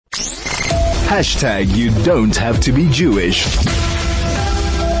Hashtag you don't have to be Jewish.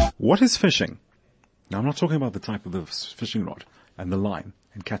 What is phishing? Now, I'm not talking about the type of the fishing rod and the line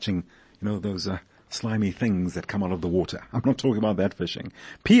and catching, those slimy things that come out of the water. I'm not talking about that fishing.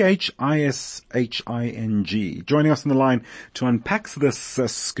 Phishing. Joining us on the line to unpack this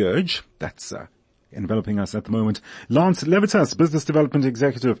scourge that's enveloping us at the moment, Lance Levitas, Business Development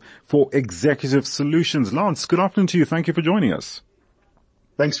Executive for Executive Solutions. Lance, good afternoon to you. Thank you for joining us.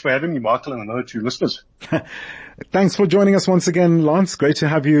 Thanks for having me, Michael, and hello to your listeners. Thanks for joining us once again, Lance. Great to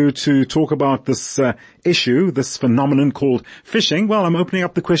have you to talk about this issue, this phenomenon called phishing. Well, I'm opening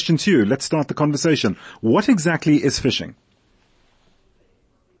up the question to you. Let's start the conversation. What exactly is phishing?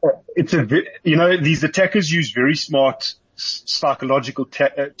 These attackers use very smart psychological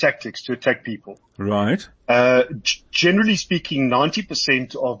tactics to attack people. Right. Generally speaking,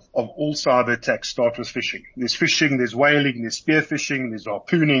 90% of all cyber attacks start with phishing. There's phishing, there's whaling, there's spear phishing, there's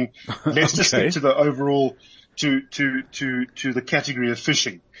harpooning. Let's just stick to the overall, to the category of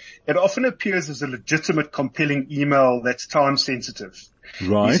phishing. It often appears as a legitimate, compelling email that's time sensitive.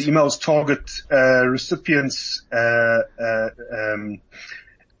 Right. These emails target recipients to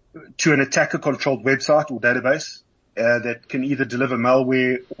an attacker-controlled website or database that can either deliver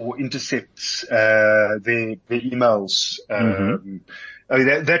malware or intercept their emails.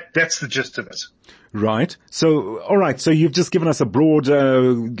 That's the gist of it. Right. So, all right. So you've just given us a broad,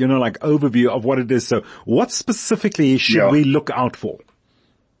 overview of what it is. So, what specifically should we look out for?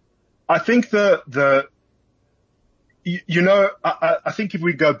 I think I think if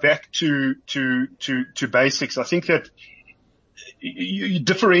we go back to basics, I think that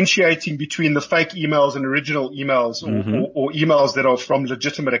differentiating between the fake emails and original emails or emails that are from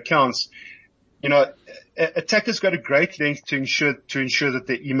legitimate accounts, attackers go to great lengths to ensure that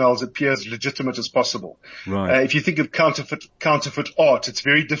their emails appear as legitimate as possible. Right. If you think of counterfeit art, it's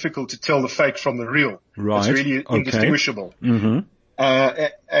very difficult to tell the fake from the real. Right. It's really indistinguishable. Mm-hmm.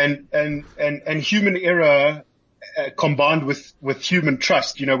 And human error, combined with human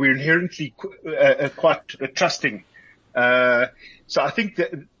trust, we're inherently quite trusting. So I think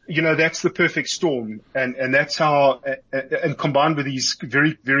that, that's the perfect storm, and that's how, and combined with these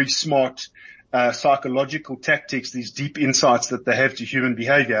very, very smart, psychological tactics, these deep insights that they have to human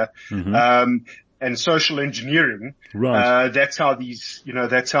behavior, and social engineering. Right. That's how these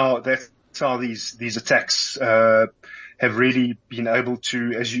attacks, have really been able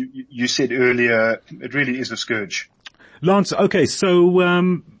to, as you said earlier, it really is a scourge. Lance, okay,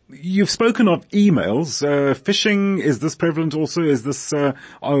 so, you've spoken of emails. Phishing, is this prevalent also? Is this,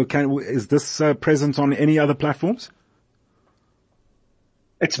 present on any other platforms?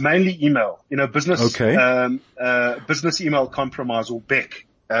 It's mainly email, business, Okay. Business email compromise, or BEC,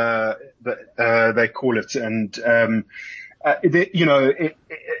 they call it. And,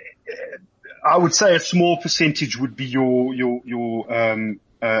 I would say a small percentage would be your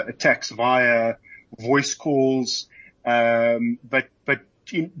attacks via voice calls. But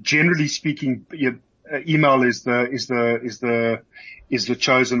generally speaking, email is the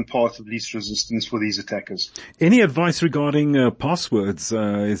chosen path of least resistance for these attackers. Any advice regarding passwords?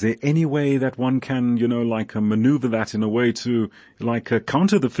 Is there any way that one can, maneuver that in a way to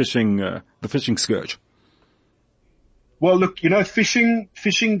counter the phishing scourge? Well, look,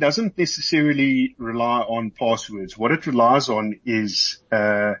 phishing doesn't necessarily rely on passwords. What it relies on is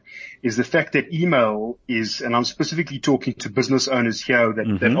the fact that email is, and I'm specifically talking to business owners here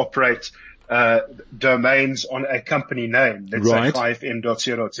that operate, domains on a company name. Let's say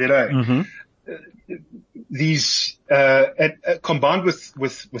ifm.co.za. These, combined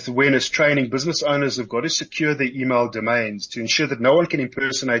with awareness training, business owners have got to secure their email domains to ensure that no one can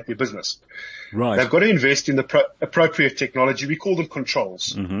impersonate their business. Right. They've got to invest in the appropriate technology. We call them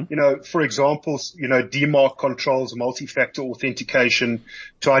controls. For example, DMARC controls, multi-factor authentication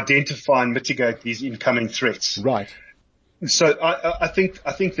to identify and mitigate these incoming threats. Right. So I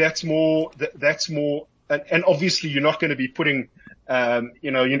think that's more, and obviously you're not going to be putting,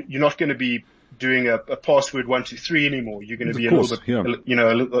 you're not going to be doing a password 123 anymore. You're going to be a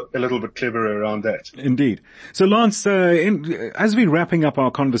little bit cleverer around that. Indeed. So Lance, as we're wrapping up our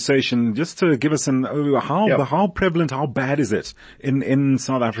conversation, just to give us an overview, how prevalent, how bad is it in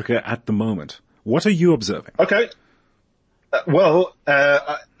South Africa at the moment? What are you observing? Okay.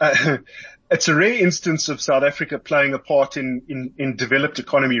 It's a rare instance of South Africa playing a part in developed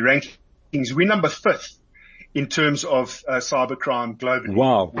economy rankings. We're number 5th in terms of cybercrime globally.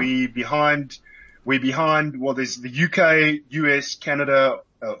 Wow. We're behind, well, there's the UK, US, Canada,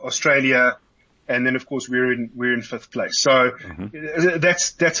 Australia, And then, of course, we're in fifth place. So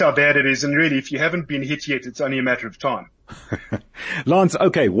that's how bad it is. And really, if you haven't been hit yet, it's only a matter of time. Lance,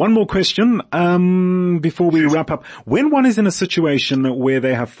 okay, one more question before we wrap up. When one is in a situation where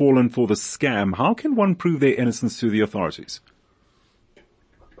they have fallen for the scam, how can one prove their innocence to the authorities?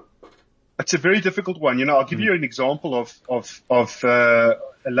 It's a very difficult one. I'll give you an example of a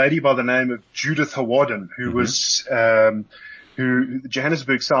lady by the name of Judith Hawadden, who was who the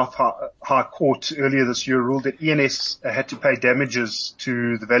Johannesburg South High Court earlier this year ruled that ENS had to pay damages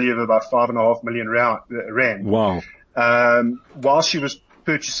to the value of about 5.5 million rand. Wow. While she was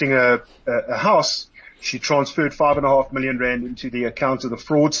purchasing a house, she transferred 5.5 million rand into the account of the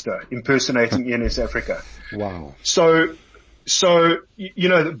fraudster impersonating ENS Africa. Wow. So,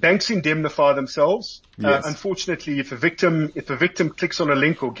 the banks indemnify themselves. Yes. Unfortunately, if a victim clicks on a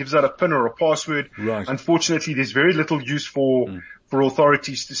link or gives out a PIN or a password, right, unfortunately, there's very little use for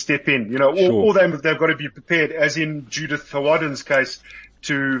authorities to step in. Sure. Or they've got to be prepared, as in Judith Hawadden's case,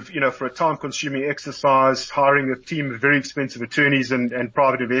 to, for a time-consuming exercise, hiring a team of very expensive attorneys and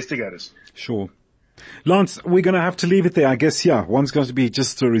private investigators. Sure. Lance, we're going to have to leave it there. I guess, one's going to be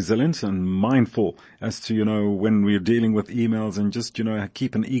just so resilient and mindful as to, when we're dealing with emails and just,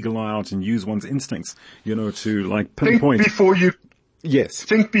 keep an eagle eye out and use one's instincts, to pinpoint.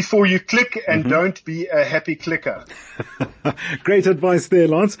 Think before you click and don't be a happy clicker. Great advice there,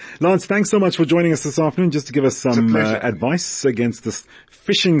 Lance. Lance, thanks so much for joining us this afternoon just to give us some advice against this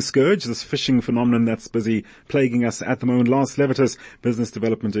phishing scourge, this phishing phenomenon that's busy plaguing us at the moment. Lance Levitas, Business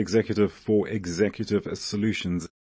Development Executive for Executive Solutions.